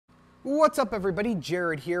What's up everybody,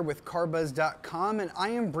 Jared here with carbuzz.com, and I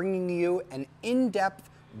am bringing you an in-depth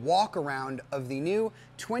walk around of the new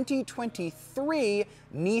 2023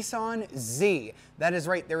 Nissan Z. That is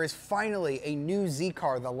right, there is finally a new Z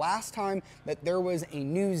car. The last time that there was a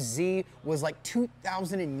new Z was like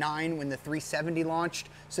 2009 when the 370 launched.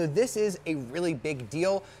 So this is a really big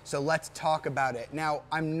deal. So let's talk about it. Now,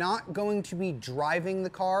 I'm not going to be driving the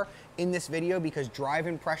car in this video because drive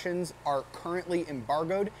impressions are currently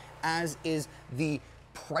embargoed, as is the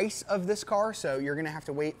price of this car, so you're gonna have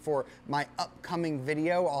to wait for my upcoming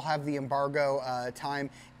video. I'll have the embargo time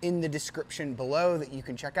in the description below that you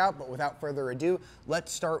can check out, but without further ado,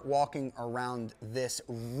 let's start walking around this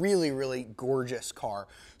really gorgeous car.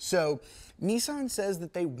 So Nissan says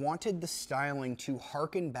that they wanted the styling to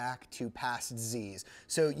harken back to past Zs.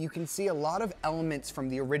 So you can see a lot of elements from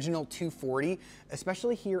the original 240,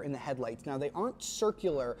 especially here in the headlights. Now they aren't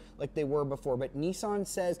circular like they were before, but Nissan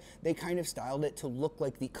says they kind of styled it to look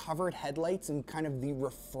like the covered headlights and kind of the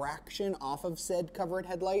refraction off of said covered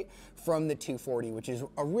headlight from the 240, which is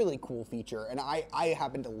a really cool feature. And I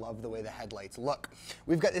happen to love the way the headlights look.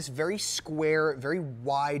 We've got this very square, very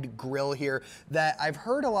wide grille here that I've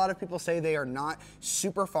heard a lot of people say they are not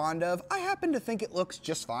super fond of. I happen to think it looks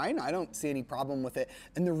just fine. I don't see any problem with it.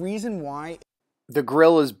 And the reason why the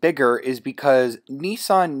grille is bigger is because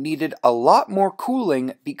Nissan needed a lot more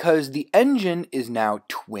cooling because the engine is now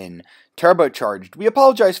twin turbocharged. We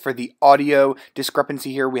apologize for the audio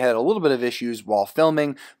discrepancy here. We had a little bit of issues while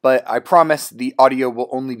filming, but I promise the audio will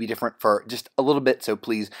only be different for just a little bit, so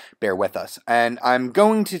please bear with us. And I'm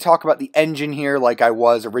going to talk about the engine here like I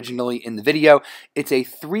was originally in the video. It's a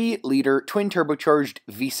 3-liter twin turbocharged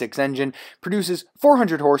V6 engine, produces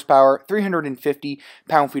 400 horsepower, 350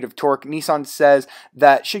 pound-feet of torque. Nissan says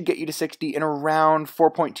that should get you to 60 in around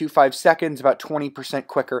 4.25 seconds, about 20%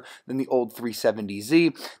 quicker than the old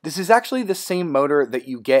 370Z. This is actually the same motor that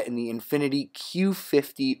you get in the Infiniti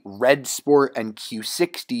Q50 Red Sport and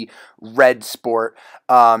Q60 Red Sport.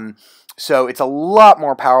 So it's a lot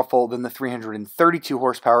more powerful than the 332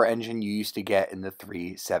 horsepower engine you used to get in the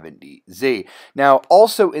 370Z. Now,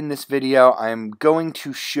 also in this video, I'm going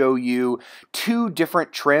to show you 2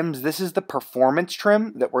 different trims. This is the performance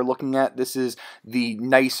trim that we're looking at. This is the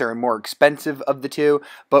nicer and more expensive of the two,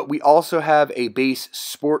 but we also have a base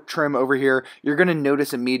sport trim over here. You're going to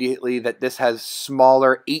notice immediately that this has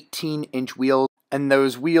smaller 18-inch wheels, and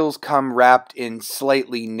those wheels come wrapped in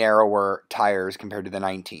slightly narrower tires compared to the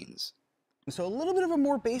 19s. So a little bit of a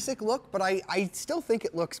more basic look, but I still think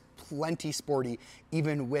it looks plenty sporty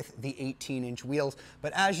even with the 18-inch wheels.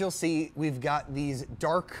 But as you'll see, we've got these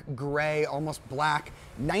dark gray, almost black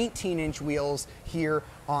 19-inch wheels here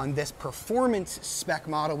on this performance spec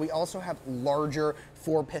model. We also have larger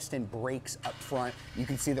 4-piston brakes up front. You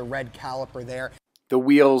can see the red caliper there. The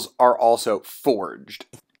wheels are also forged.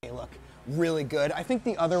 They look really good. I think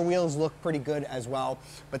the other wheels look pretty good as well,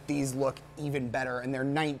 but these look even better, and they're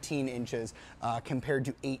 19 inches compared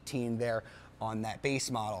to 18 there on that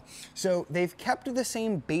base model. So they've kept the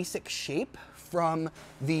same basic shape from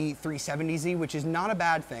the 370Z, which is not a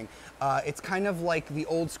bad thing. It's kind of like the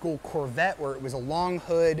old school Corvette where it was a long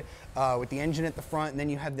hood with the engine at the front, and then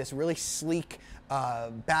you have this really sleek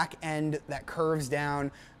back end that curves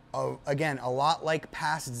down. Again, a lot like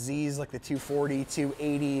past Zs, like the 240,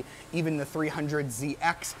 280, even the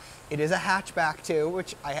 300ZX. It is a hatchback too,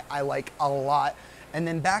 which I like a lot. And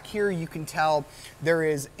then back here, you can tell there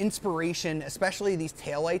is inspiration, especially these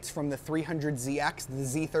taillights from the 300ZX,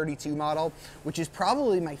 the Z32 model, which is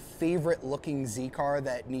probably my favorite looking Z car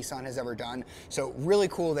that Nissan has ever done. So really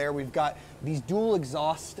cool there. We've got these dual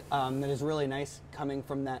exhaust that is really nice coming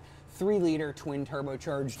from that 3-liter twin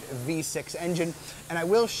turbocharged V6 engine. And I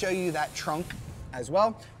will show you that trunk as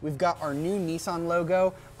well. We've got our new Nissan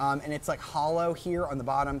logo, and it's like hollow here on the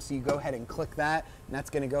bottom, so you go ahead and click that, and that's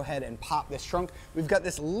gonna go ahead and pop this trunk. We've got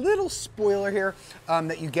this little spoiler here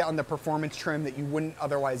that you get on the performance trim that you wouldn't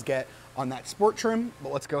otherwise get on that sport trim,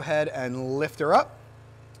 but let's go ahead and lift her up.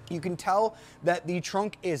 You can tell that the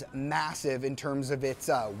trunk is massive in terms of its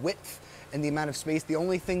width and the amount of space. The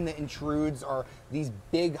only thing that intrudes are these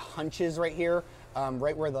big hunches right here,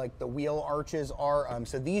 right where the wheel arches are.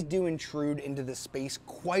 So these do intrude into the space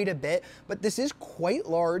quite a bit, but this is quite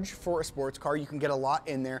large for a sports car. You can get a lot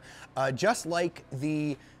in there. Just like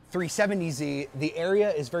the 370Z, the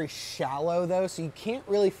area is very shallow though, so you can't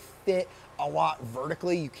really fit a lot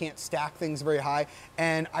vertically. You can't stack things very high.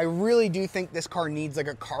 And I really do think this car needs like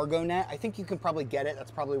a cargo net. I think you can probably get it.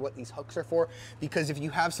 That's probably what these hooks are for. Because if you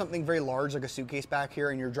have something very large, like a suitcase back here,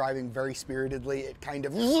 and you're driving very spiritedly, it kind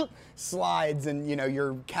of slides, and you know,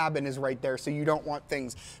 your cabin is right there. So you don't want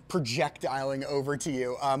things projectiling over to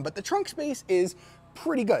you. But the trunk space is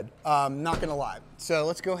pretty good, not gonna lie. So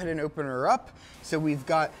let's go ahead and open her up. So we've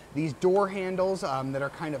got these door handles that are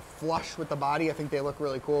kind of flush with the body. I think they look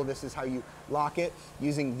really cool. This is how you lock it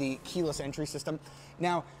using the keyless entry system.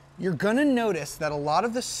 Now, you're gonna notice that a lot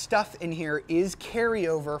of the stuff in here is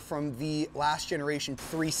carryover from the last generation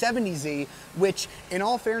 370Z, which in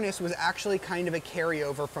all fairness was actually kind of a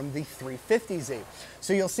carryover from the 350Z.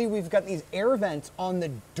 So you'll see we've got these air vents on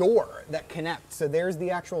the door that connect. So there's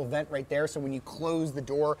the actual vent right there. So when you close the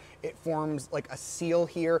door, it forms like a seal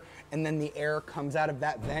here, and then the air comes out of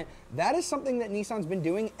that vent. That is something that Nissan's been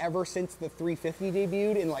doing ever since the 350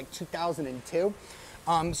 debuted in like 2002.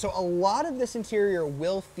 So a lot of this interior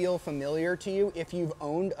will feel familiar to you if you've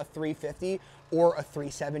owned a 350 or a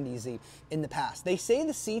 370Z in the past. They say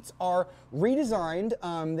the seats are redesigned.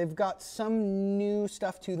 They've got some new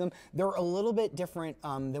stuff to them. They're a little bit different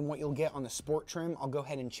than what you'll get on the sport trim. I'll go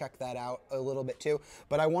ahead and check that out a little bit too.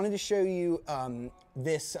 But I wanted to show you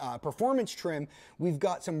this performance trim. We've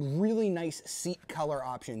got some really nice seat color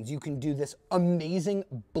options. You can do this amazing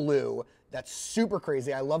blue. That's super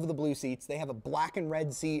crazy. I love the blue seats. They have a black and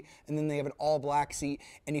red seat, and then they have an all black seat.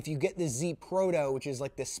 And if you get the Z Proto, which is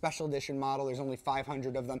like this special edition model, there's only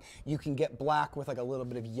 500 of them, you can get black with like a little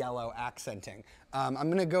bit of yellow accenting. I'm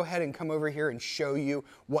gonna go ahead and come over here and show you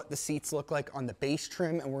what the seats look like on the base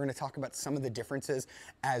trim, and we're gonna talk about some of the differences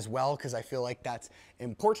as well, because I feel like that's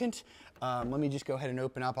important. Let me just go ahead and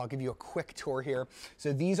open up. I'll give you a quick tour here.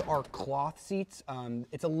 So these are cloth seats.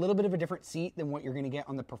 It's a little bit of a different seat than what you're gonna get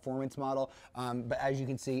on the performance model, but as you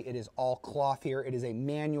can see, it is all cloth here. It is a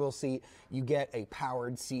manual seat. You get a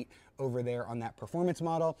powered seat over there on that performance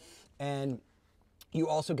model, and you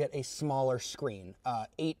also get a smaller screen,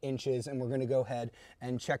 8 inches, and we're gonna go ahead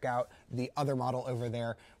and check out the other model over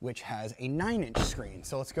there, which has a 9-inch screen.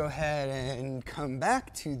 So let's go ahead and come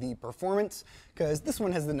back to the performance, because this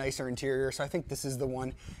one has the nicer interior, so I think this is the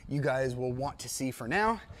one you guys will want to see for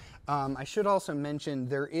now. I should also mention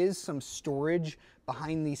there is some storage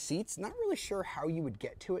behind these seats. Not really sure how you would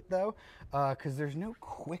get to it though, because there's no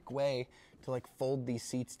quick way to like fold these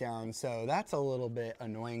seats down, so that's a little bit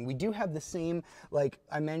annoying. We do have the same, like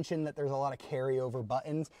I mentioned that there's a lot of carryover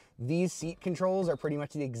buttons. These seat controls are pretty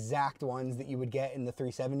much the exact ones that you would get in the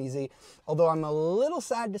 370Z, although I'm a little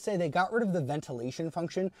sad to say they got rid of the ventilation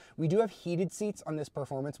function. We do have heated seats on this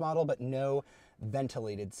performance model, but no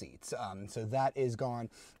ventilated seats, so that is gone.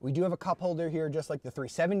 We do have a cup holder here just like the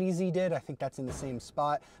 370Z did. I think that's in the same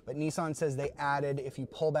spot, but Nissan says they added, if you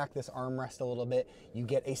pull back this armrest a little bit, you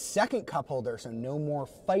get a second cup holder, so no more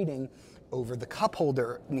fighting over the cup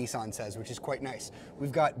holder, Nissan says, which is quite nice.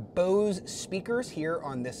 We've got Bose speakers here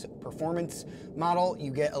on this performance model.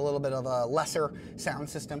 You get a little bit of a lesser sound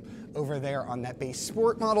system over there on that base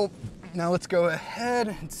sport model. Now let's go ahead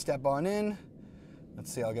and step on in.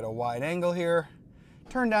 Let's see, I'll get a wide angle here.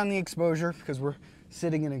 Turn down the exposure because we're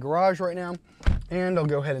sitting in a garage right now. And I'll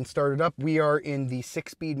go ahead and start it up. We are in the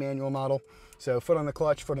 6-speed manual model. So foot on the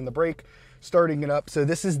clutch, foot on the brake, starting it up. So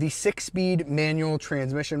this is the 6-speed manual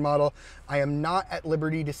transmission model. I am not at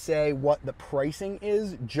liberty to say what the pricing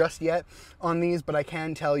is just yet on these, but I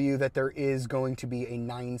can tell you that there is going to be a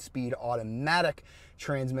 9-speed automatic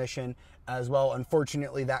transmission as well.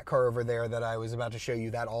 Unfortunately, that car over there that I was about to show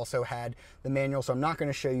you, that also had the manual, so I'm not going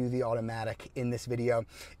to show you the automatic in this video.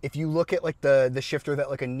 If you look at like the shifter that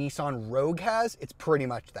like a Nissan Rogue has, it's pretty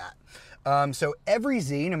much that. So every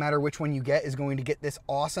Z, no matter which one you get, is going to get this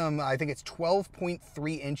awesome, I think it's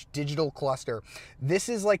 12.3-inch digital cluster. This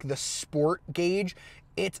is like the sport gauge.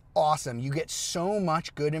 It's awesome. You get so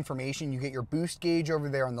much good information. You get your boost gauge over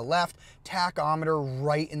there on the left, tachometer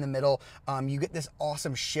right in the middle. You get this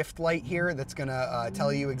awesome shift light here that's gonna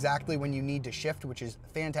tell you exactly when you need to shift, which is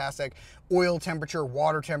fantastic. Oil temperature,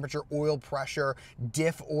 water temperature, oil pressure,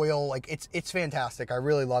 diff oil, like it's fantastic. I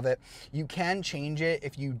really love it. You can change it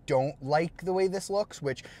if you don't like the way this looks,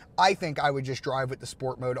 which I think I would just drive with the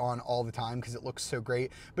sport mode on all the time because it looks so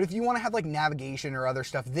great. But if you want to have like navigation or other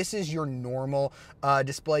stuff, this is your normal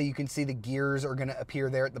display. You can see the gears are going to appear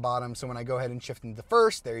there at the bottom. So when I go ahead and shift into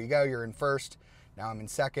first, there you go, you're in first. Now I'm in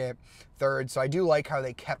second, third. So I do like how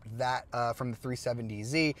they kept that from the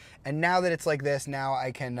 370Z. And now that it's like this, now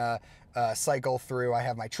I can cycle through. I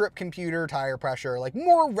have my trip computer, tire pressure, like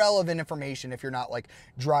more relevant information if you're not like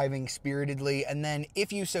driving spiritedly. And then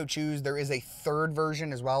if you so choose, there is a third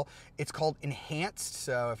version as well. It's called Enhanced.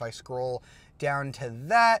 So if I scroll down to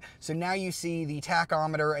that. So now you see the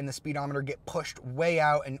tachometer and the speedometer get pushed way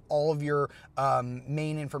out, and all of your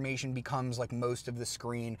main information becomes like most of the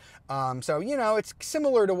screen. So, you know, it's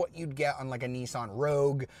similar to what you'd get on like a Nissan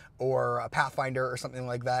Rogue or a Pathfinder or something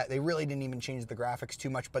like that. They really didn't even change the graphics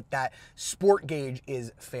too much, but that sport gauge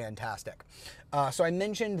is fantastic. So I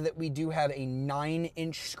mentioned that we do have a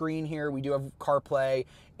 9-inch screen here. We do have CarPlay,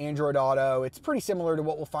 Android Auto. It's pretty similar to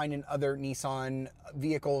what we'll find in other Nissan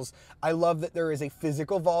vehicles. I love that there is a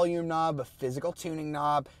physical volume knob, a physical tuning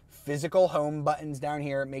knob, physical home buttons down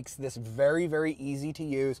here. It makes this very, very easy to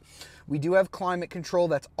use. We do have climate control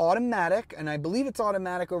that's automatic, and I believe it's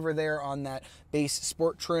automatic over there on that base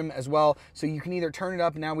sport trim as well. So you can either turn it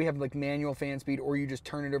up, now we have like manual fan speed, or you just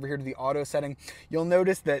turn it over here to the auto setting. You'll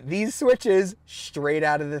notice that these switches straight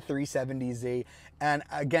out of the 370Z. And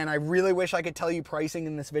again, I really wish I could tell you pricing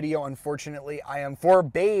in this video. Unfortunately, I am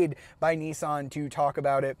forbade by Nissan to talk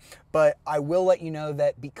about it, but I will let you know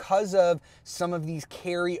that because of some of these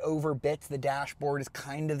carry-over bits, the dashboard is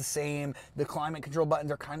kind of the same, the climate control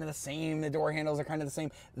buttons are kind of the same, the door handles are kind of the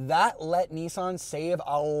same. That let Nissan save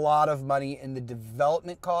a lot of money in the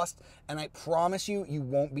development cost, and I promise you, you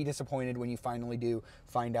won't be disappointed when you finally do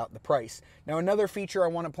find out the price. Now, another feature I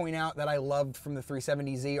want to point out that I loved from the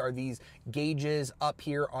 370Z are these gauges up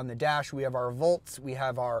here on the dash. We have our volts, we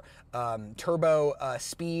have our turbo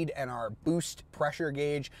speed, and our boost pressure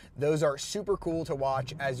gauge. Those are super cool to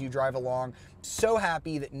watch as you drive along. So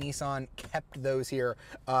happy that Nissan kept those here.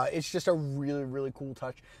 It's just a really, really cool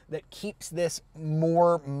touch that keeps this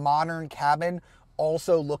more modern cabin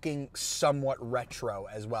also looking somewhat retro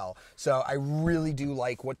as well. So I really do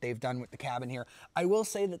like what they've done with the cabin here. I will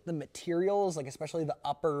say that the materials, like especially the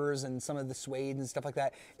uppers and some of the suede and stuff like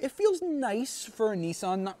that, it feels nice for a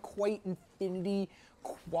Nissan, not quite Infiniti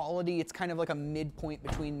quality. It's kind of like a midpoint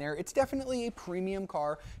between there. It's definitely a premium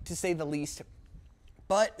car to say the least,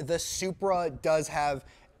 but the Supra does have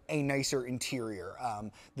a nicer interior.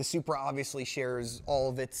 The Supra obviously shares all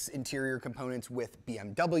of its interior components with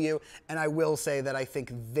BMW, and I will say that I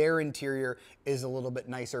think their interior is a little bit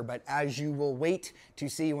nicer, but as you will wait to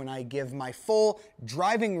see when I give my full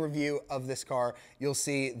driving review of this car, you'll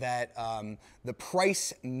see that the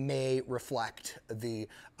price may reflect the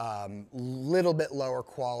little bit lower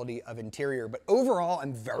quality of interior. But overall,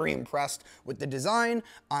 I'm very impressed with the design.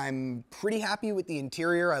 I'm pretty happy with the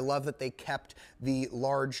interior. I love that they kept the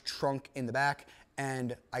large trunk in the back,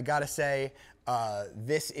 and I gotta say,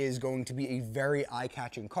 this is going to be a very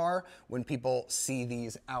eye-catching car when people see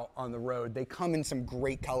these out on the road. They come in some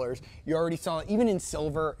great colors. You already saw, even in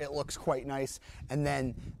silver, it looks quite nice. And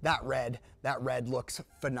then that red looks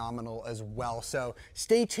phenomenal as well. So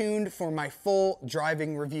stay tuned for my full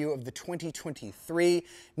driving review of the 2023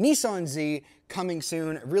 Nissan Z coming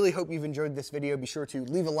soon. I really hope you've enjoyed this video. Be sure to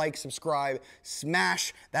leave a like, subscribe,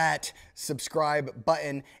 smash that subscribe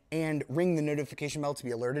button, and ring the notification bell to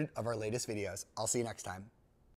be alerted of our latest videos. I'll see you next time.